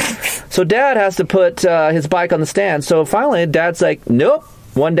strings. So Dad has to put his bike on the stand. So finally, Dad's like, nope.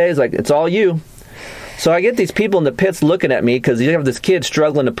 One day he's like, it's all you. So I get these people in the pits looking at me because you have this kid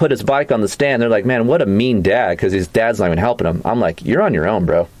struggling to put his bike on the stand. They're like, man, what a mean dad, because his dad's not even helping him. I'm like, you're on your own,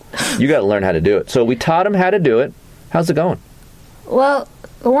 bro. You got to learn how to do it. So we taught him how to do it. How's it going? Well,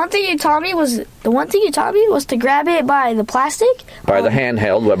 the one thing you taught me was to grab it by the plastic. By the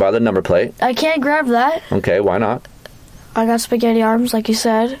handheld, by the number plate. I can't grab that. Okay, why not? I got spaghetti arms, like you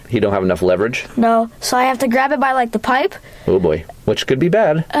said. He don't have enough leverage? No, so I have to grab it by, like, the pipe. Oh, boy. Which could be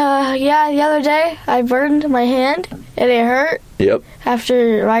bad. Yeah, the other day, I burned my hand, and it hurt. Yep.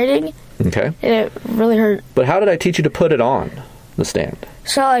 After riding. Okay. It really hurt. But how did I teach you to put it on the stand?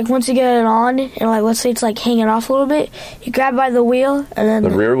 So, like, once you get it on, and, like, let's say it's, like, hanging off a little bit, you grab by the wheel, and then...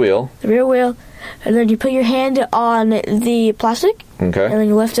 The rear wheel. The rear wheel. And then you put your hand on the plastic. Okay. And then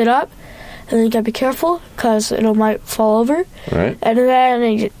you lift it up. And then you gotta be careful, because it might fall over. Right. And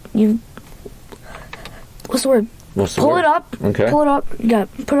then you what's the word? Pull it up. Okay. Pull it up. You gotta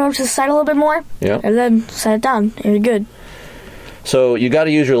put it over to the side a little bit more. Yeah. And then set it down. And you're good. So you got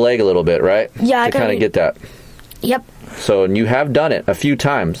to use your leg a little bit, right? Yeah, to kind of get that. Yep. So and you have done it a few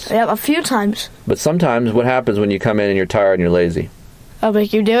times. Yep, a few times. But sometimes what happens when you come in and you're tired and you're lazy? I'll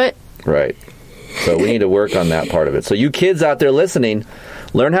make you do it. Right. So we need to work on that part of it. So you kids out there listening,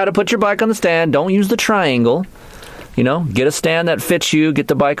 learn how to put your bike on the stand. Don't use the triangle. You know, get a stand that fits you. Get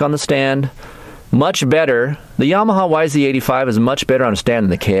the bike on the stand. Much better. The Yamaha YZ85 is much better on a stand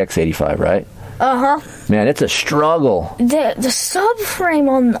than the KX85, right? Uh-huh. Man, it's a struggle. The subframe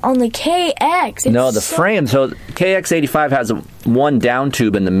on the KX. No, the frame. So KX85 has one down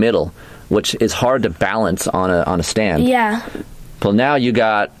tube in the middle, which is hard to balance on a stand. Yeah. Well, now you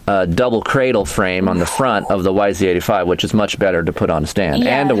got a double cradle frame on the front of the YZ85, which is much better to put on a stand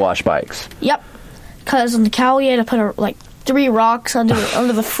and to wash bikes. Yep. Because on the cow, you had to put 3 rocks under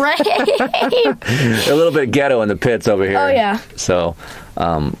the frame. A little bit ghetto in the pits over here. Oh, yeah. So,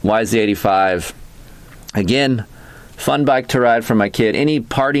 YZ85, again, fun bike to ride for my kid. Any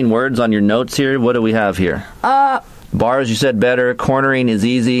parting words on your notes here? What do we have here? Bars, you said better. Cornering is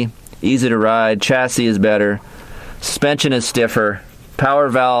easy to ride. Chassis is better. Suspension is stiffer. Power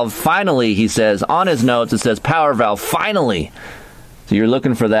valve, finally, he says. On his notes, it says power valve, finally. So you're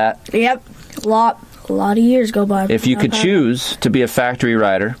looking for that. Yep. A lot of years go by. If you could choose to be a factory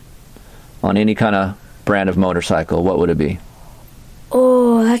rider on any kind of brand of motorcycle, what would it be?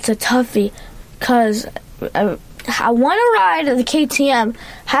 Oh, that's a toughie. Because I want to ride the KTM.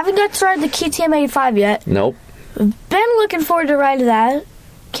 Haven't got to ride the KTM 85 yet. Nope. Been looking forward to ride that.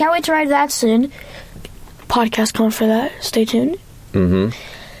 Can't wait to ride that soon. Podcast coming for that. Stay tuned.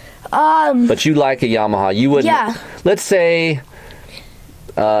 Mm-hmm. But you like a Yamaha. You would. Yeah. Let's say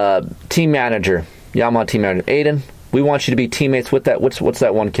team manager. Yamaha team manager. Aiden, we want you to be teammates with that. What's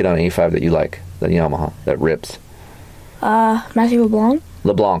that one kid on 85 that you like? That Yamaha that rips? Matthew LeBlanc.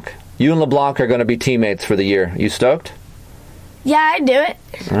 LeBlanc. You and LeBlanc are going to be teammates for the year. You stoked? Yeah, I do it.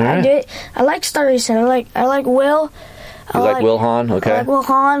 All right. I do it. I like Star Racing. I like Will. You like Will Hahn? Okay. I like Will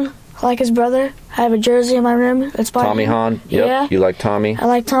Hahn. I like his brother. I have a jersey in my room. That's by Tommy him. Hahn. Yep. Yeah. You like Tommy? I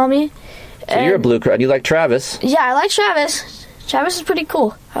like Tommy. So you're a blue crowd. You like Travis? Yeah, I like Travis. Travis is pretty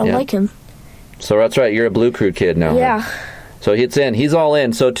cool. I like him. So that's right. You're a Blue Crew kid now. Yeah. Huh? So it's in. He's all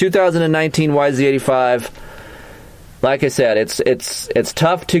in. So 2019 YZ85. Like I said, it's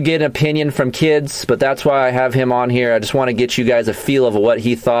tough to get an opinion from kids, but that's why I have him on here. I just want to get you guys a feel of what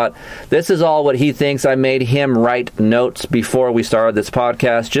he thought. This is all what he thinks. I made him write notes before we started this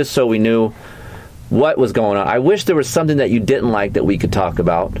podcast, just so we knew what was going on. I wish there was something that you didn't like that we could talk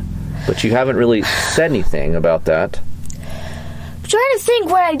about, but you haven't really said anything about that. I'm trying to think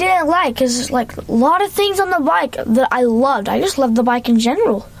what I didn't like, because like a lot of things on the bike that I loved. I just loved the bike in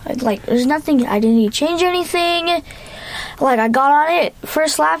general. There's nothing, I didn't need to change anything. Like, I got on it,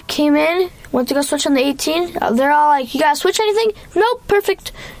 first lap, came in, went to go switch on the 18. They're all like, you gotta switch anything? Nope,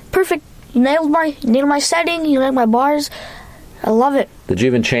 perfect. You nailed my setting, you nailed my bars. I love it. Did you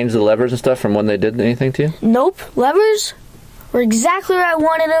even change the levers and stuff from when they did anything to you? Nope, levers were exactly where I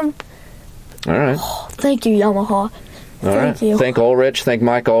wanted them. All right. Oh, thank you, Yamaha. Thank you. Thank Ulrich. Thank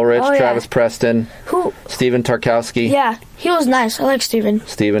Mike Ulrich, Oh, yeah. Travis Preston, Who? Steven Tarkowski. Yeah, he was nice. I like Steven.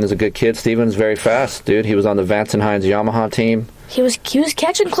 Steven is a good kid. Steven's very fast, dude. He was on the Vance and Hines Yamaha team. He was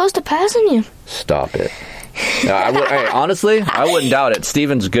catching close to passing you. Stop it. Hey, honestly, I wouldn't doubt it.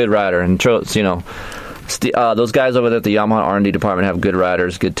 Steven's a good rider, and those guys over there at the Yamaha R&D department have good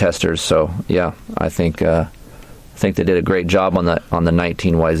riders, good testers. So yeah, I think they did a great job on the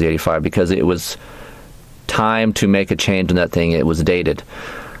 19 YZ85 because it was time to make a change in that thing. It was dated.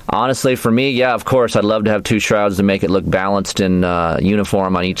 Honestly, for me, yeah, of course, I'd love to have two shrouds to make it look balanced and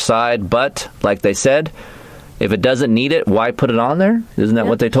uniform on each side. But like they said, if it doesn't need it, why put it on there? Isn't that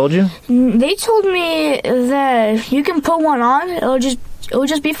what they told you? They told me that you can put one on. It'll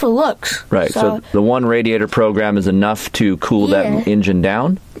just be for looks. Right. So the one radiator program is enough to cool that engine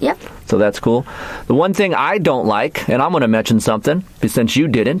down. Yep. So that's cool. The one thing I don't like, and I'm going to mention something since you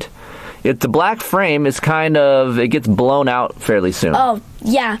didn't, the black frame is it gets blown out fairly soon. Oh,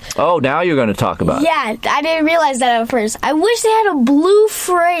 yeah. Oh, now you're going to talk about it. Yeah, I didn't realize that at first. I wish they had a blue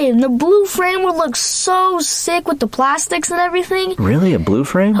frame. The blue frame would look so sick with the plastics and everything. Really? A blue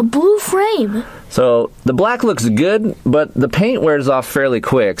frame? A blue frame. So the black looks good, but the paint wears off fairly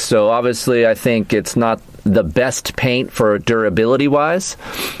quick. So obviously I think it's not the best paint for durability-wise.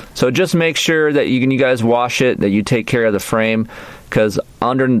 So just make sure that you guys wash it, that you take care of the frame. Because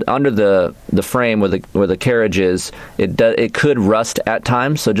under the frame where the carriage is, it could rust at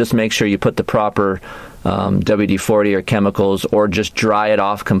times. So just make sure you put the proper WD-40 or chemicals, or just dry it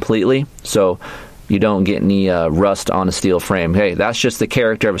off completely, so you don't get any rust on a steel frame. Hey, that's just the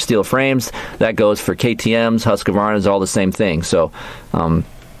character of steel frames. That goes for KTM's, Husqvarna's, all the same thing. So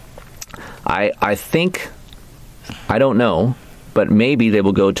I think, I don't know, but maybe they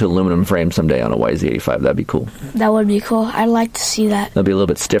will go to aluminum frame someday on a YZ85. That'd be cool. That would be cool. I'd like to see that. That'd be a little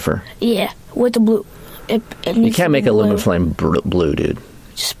bit stiffer. Yeah, with the blue. You can't make aluminum flame blue, dude.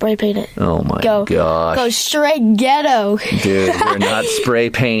 Just spray paint it. Oh my gosh. Go straight ghetto. Dude, we're not spray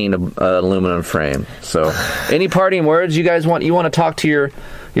painting an aluminum frame. So, any parting words you guys want? You want to talk to your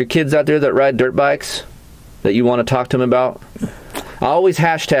kids out there that ride dirt bikes that you want to talk to them about? I always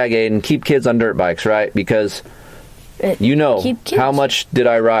hashtag Aiden, keep kids on dirt bikes, right? Because how much did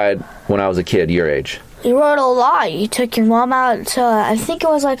I ride when I was a kid, your age? You rode a lot. You took your mom out to, I think it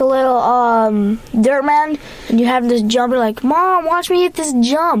was like a little dirt man, and you have this jump. You're like, Mom, watch me hit this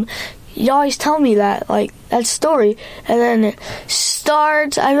jump. You always tell me that story. And then it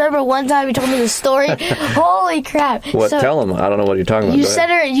starts. I remember one time you told me the story. Holy crap. What? Tell them. I don't know what you're talking about. You set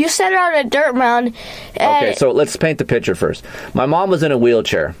her on a dirt mound. Okay, so let's paint the picture first. My mom was in a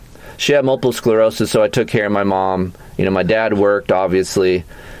wheelchair. She had multiple sclerosis, so I took care of my mom. My dad worked, obviously.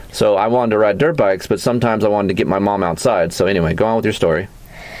 So I wanted to ride dirt bikes, but sometimes I wanted to get my mom outside. So anyway, go on with your story.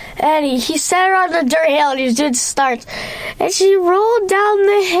 And he set her on the dirt hill, and he was doing starts. And she rolled down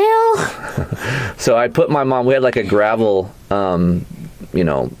the hill. So I put my mom, we had like a gravel, hill,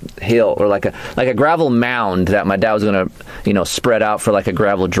 or like a gravel mound that my dad was going to, spread out for like a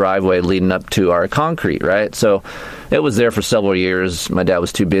gravel driveway leading up to our concrete, right? So it was there for several years. My dad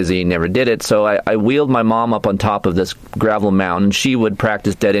was too busy, never did it. So I wheeled my mom up on top of this gravel mound, and she would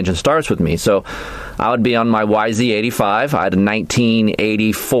practice dead engine starts with me. So I would be on my YZ85. I had a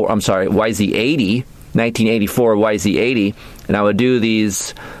 1984 YZ80, and I would do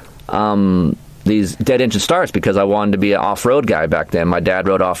these dead engine starts because I wanted to be an off-road guy back then. My dad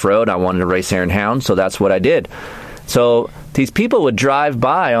rode off-road. I wanted to race Hare and Hound, so that's what I did. So these people would drive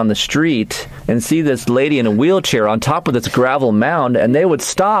by on the street and see this lady in a wheelchair on top of this gravel mound, and they would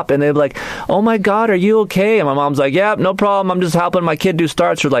stop, and they'd be like, "Oh my God, are you okay?" And my mom's like, "Yeah, no problem. I'm just helping my kid do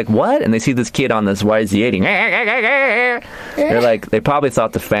starts." They're like, "What?" And they see this kid on this YZ80. They're like, they probably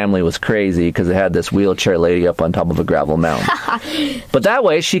thought the family was crazy because they had this wheelchair lady up on top of a gravel mound. But that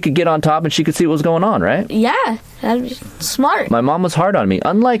way, she could get on top and she could see what was going on, right? Yeah, that's smart. My mom was hard on me.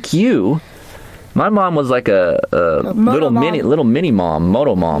 Unlike you, my mom was like a little mini mom,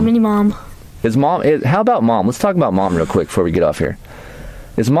 moto mom. Mini mom. How about mom? Let's talk about mom real quick before we get off here.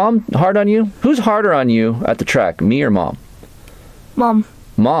 Is mom hard on you? Who's harder on you at the track, me or mom? Mom.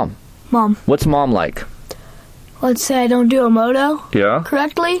 Mom. Mom. What's mom like? Let's say I don't do a moto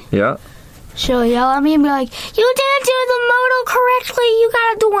correctly. Yeah. She'll yell at me and be like, "You didn't do the moto correctly. You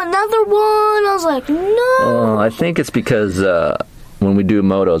gotta do another one." I was like, "No." I think it's because when we do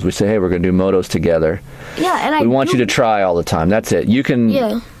motos, we say, "Hey, we're going to do motos together." Yeah, and we want you to try all the time. That's it. You can.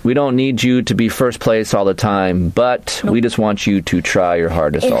 Yeah. We don't need you to be first place all the time, but we just want you to try your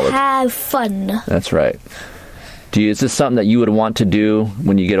hardest all the time. Have fun. That's right. Is this something that you would want to do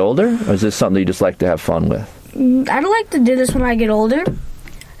when you get older, or is this something that you just like to have fun with? I'd like to do this when I get older.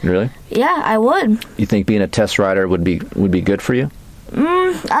 Really? Yeah, I would. You think being a test rider would be good for you?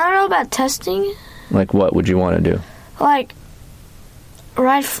 I don't know about testing. Like, what would you want to do? Like,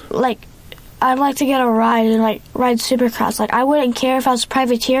 I'd like to get a ride and, like, ride Supercross. Like, I wouldn't care if I was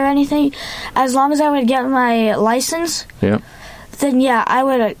privateer or anything. As long as I would get my license, Yeah. then, yeah, I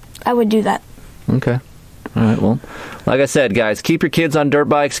would do that. Okay. All right, well, like I said, guys, keep your kids on dirt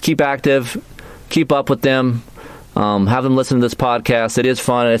bikes, keep active, keep up with them, have them listen to this podcast. It is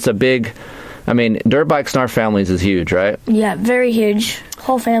fun. It's a big, dirt bikes in our families is huge, right? Yeah, very huge.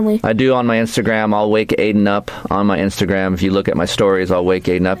 Whole family. I do on my Instagram. I'll wake Aiden up on my Instagram. If you look at my stories, I'll wake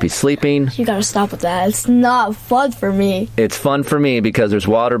Aiden up. He's sleeping. You gotta stop with that. It's not fun for me. It's fun for me because there's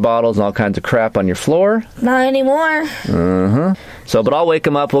water bottles and all kinds of crap on your floor. Not anymore. So, but I'll wake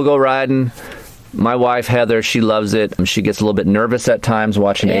him up. We'll go riding. My wife, Heather, she loves it. She gets a little bit nervous at times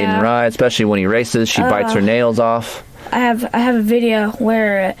watching Yeah. Aiden ride, especially when he races. She bites her nails off. I have a video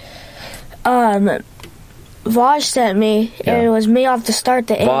where Vaj sent me, and it was me off the start.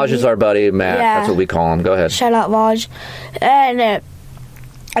 Vaj is our buddy, Matt. Yeah. That's what we call him. Go ahead. Shout out Vaj. And I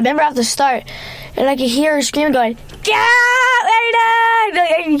remember off the start, and I could hear her screaming, going, "Go, Aiden!"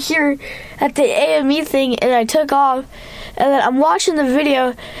 Like, I could hear at the AME thing, and I took off. And then I'm watching the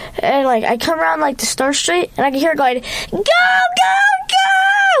video, and like I come around like the Star Street, and I can hear her going, "Go, go,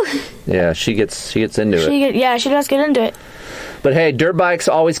 go!" Yeah, she gets into it. She does get into it. But hey, dirt bikes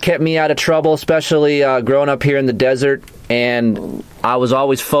always kept me out of trouble, especially growing up here in the desert. And I was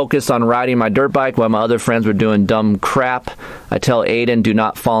always focused on riding my dirt bike while my other friends were doing dumb crap. I tell Aiden, do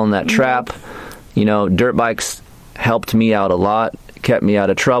not fall in that trap. You know, dirt bikes helped me out a lot, kept me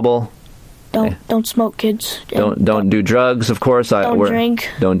out of trouble. Don't smoke, kids. Don't do drugs, of course. Don't drink.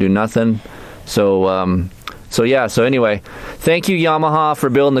 Don't do nothing. So anyway, thank you, Yamaha,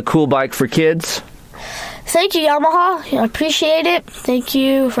 for building the cool bike for kids. Thank you, Yamaha. I appreciate it. Thank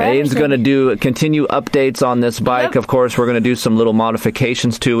you for Aiden's everything. going to continue updates on this bike. Yep. Of course, we're going to do some little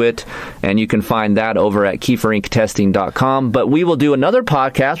modifications to it, and you can find that over at KieferInkTesting.com. But we will do another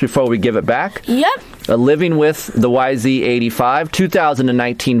podcast before we give it back. Yep. Living with the YZ85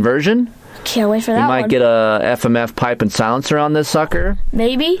 2019 version. Can't wait for that You might one. get a FMF pipe and silencer on this sucker.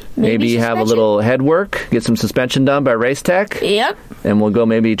 Maybe Maybe have a suspension? little head work, get some suspension done by Race Tech, Yep. and we'll go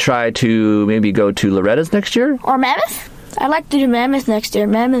try to go to Loretta's next year. Or Mammoth. I'd like to do Mammoth next year.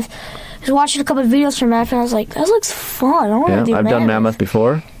 Mammoth. I was watching a couple of videos from Mammoth, and I was like, that looks fun. I want to Yeah, do I've Mammoth. done Mammoth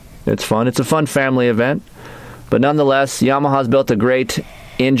before. It's fun. It's a fun family event. But nonetheless, Yamaha's built a great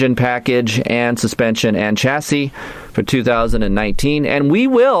engine package and suspension and chassis for 2019, and we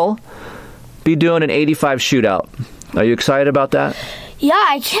will be doing an 85 shootout. Are you excited about that? Yeah,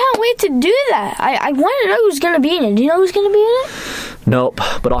 I can't wait to do that. I want to know who's going to be in it. Do you know who's going to be in it? Nope,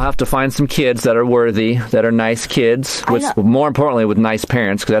 but I'll have to find some kids that are worthy, that are nice kids, I with know. more importantly with nice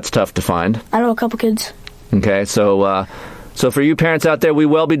parents, because that's tough to find. I know a couple kids. Okay, so for you parents out there, we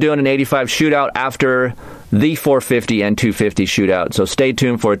will be doing an 85 shootout after the 450 and 250 shootout. So stay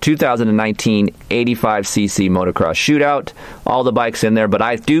tuned for a 2019 85cc motocross shootout. All the bikes in there, but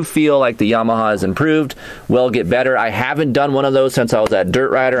I do feel like the Yamaha has improved, will get better. I haven't done one of those since I was at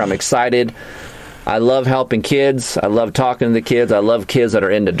Dirt Rider. I'm excited. I love helping kids. I love talking to the kids. I love kids that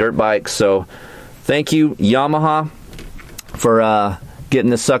are into dirt bikes. So thank you, Yamaha, for getting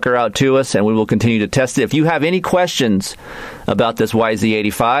this sucker out to us, and we will continue to test it. If you have any questions about this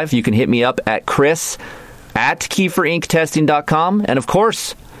YZ85, you can hit me up at chris@KieferInkTesting.com. And of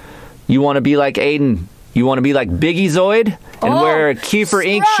course, you want to be like Aiden. You want to be like Biggie Zoid and wear Kiefer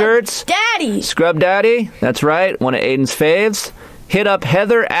Ink shirts. Daddy! Scrub Daddy, that's right, one of Aiden's faves. Hit up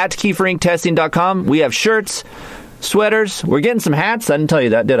Heather at KieferInkTesting.com. We have shirts, sweaters. We're getting some hats. I didn't tell you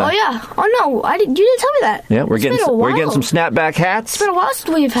that, did I? Oh, yeah. Oh, no. You didn't tell me that. Yeah, we're It's getting been a we're getting while. some snapback hats. It's been a while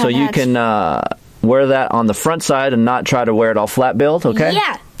since we've had So you hats. can wear that on the front side and not try to wear it all flat billed, okay?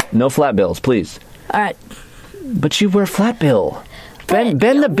 Yeah. No flat bills, please. All right. But you wear flat bill. Bend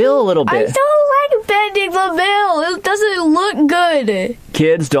the bill a little I bit. don't like bending the bill. It doesn't look good.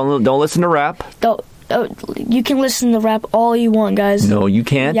 Kids, don't listen to rap. You can listen to rap all you want, guys. No, you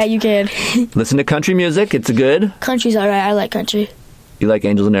can't. Yeah, you can. Listen to country music. It's good. Country's alright. I like country. You like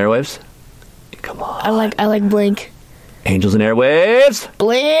Angels and Airwaves? Come on. I like Blink. Angels and Airwaves.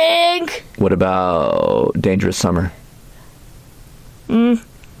 Blink. What about Dangerous Summer? It's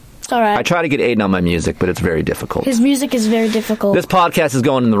alright. I try to get Aiden on my music, but it's very difficult. His music is very difficult. This podcast is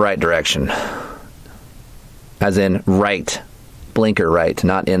going in the right direction. As in right. Blinker right,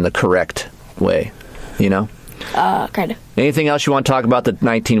 not in the correct way. You know? Kind of. Anything else you want to talk about the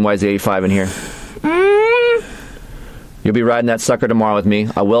 19 YZ85 in here? You'll be riding that sucker tomorrow with me.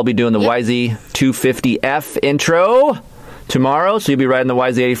 I will be doing the YZ250F intro. tomorrow, so you'll be riding the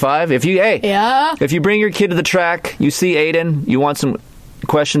YZ85. If you bring your kid to the track, you see Aiden, you want some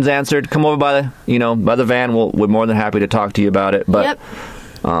questions answered, come over by the van. We're more than happy to talk to you about it. But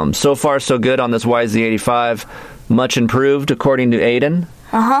so far so good on this YZ85. Much improved according to Aiden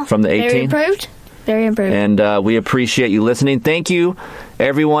from the 18. Very improved. And we appreciate you listening. Thank you,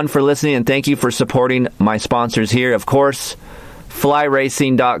 everyone, for listening, and thank you for supporting my sponsors here. Of course,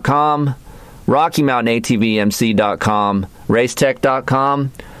 flyracing.com, RockyMountainATVMC.com,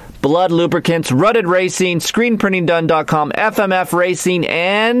 Racetech.com, Blood Lubricants, Rutted Racing, ScreenPrintingDone.com, FMF Racing,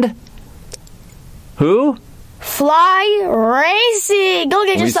 and who? Fly Racing. Go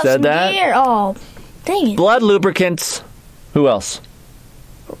get yourself some gear. Oh, dang it. Blood Lubricants. Who else?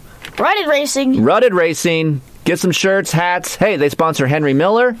 Rutted Racing. Rutted Racing. Get some shirts, hats. Hey, they sponsor Henry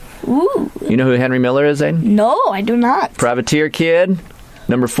Miller. Ooh. You know who Henry Miller is, Aiden? No, I do not. Privateer Kid.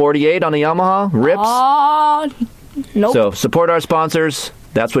 Number 48 on the Yamaha. Rips. Nope. So support our sponsors.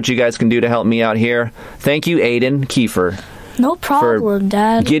 That's what you guys can do to help me out here. Thank you, Aiden Kiefer. No problem,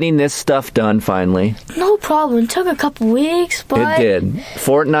 Dad. Getting this stuff done finally. No problem. It took a couple weeks, but... It did.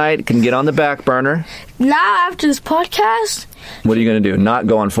 Fortnite can get on the back burner. Now, after this podcast... What are you going to do? Not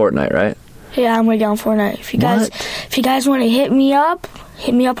go on Fortnite, right? Yeah, I'm going to get on Fortnite. If you guys want to hit me up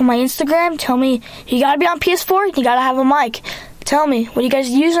on my Instagram. Tell me, you got to be on PS4. You got to have a mic. Tell me, what do you guys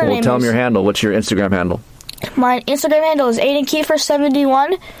username Well, tell them your handle. What's your Instagram handle? My Instagram handle is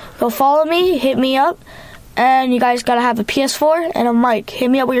AidenKiefer71. Go follow me. Hit me up. And you guys gotta have a PS4 and a mic. Hit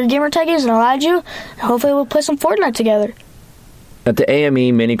me up with your gamer tag is and I'll add you. Hopefully we'll play some Fortnite together. At the AME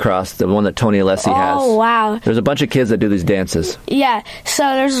Minicross, the one that Tony Alessi has. Oh, wow. There's a bunch of kids that do these dances. Yeah, so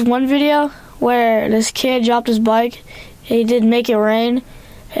there's this one video where this kid dropped his bike. He did Make It Rain.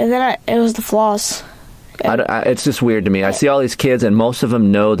 And then it was the floss. It's just weird to me. I see all these kids, and most of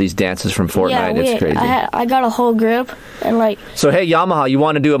them know these dances from Fortnite. Yeah, it's crazy. I got a whole group, and So, hey, Yamaha, you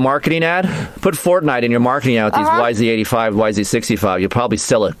want to do a marketing ad? Put Fortnite in your marketing ad with these YZ85, YZ65. You'll probably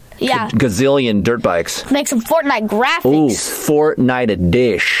sell a gazillion dirt bikes. Make some Fortnite graphics. Ooh, Fortnite a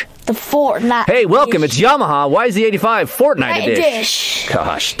dish. The Fortnite Hey, welcome. dish. It's Yamaha YZ85 Fortnite a dish.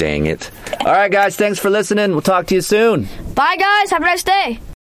 Gosh, dang it. All right, guys, thanks for listening. We'll talk to you soon. Bye, guys. Have a nice day.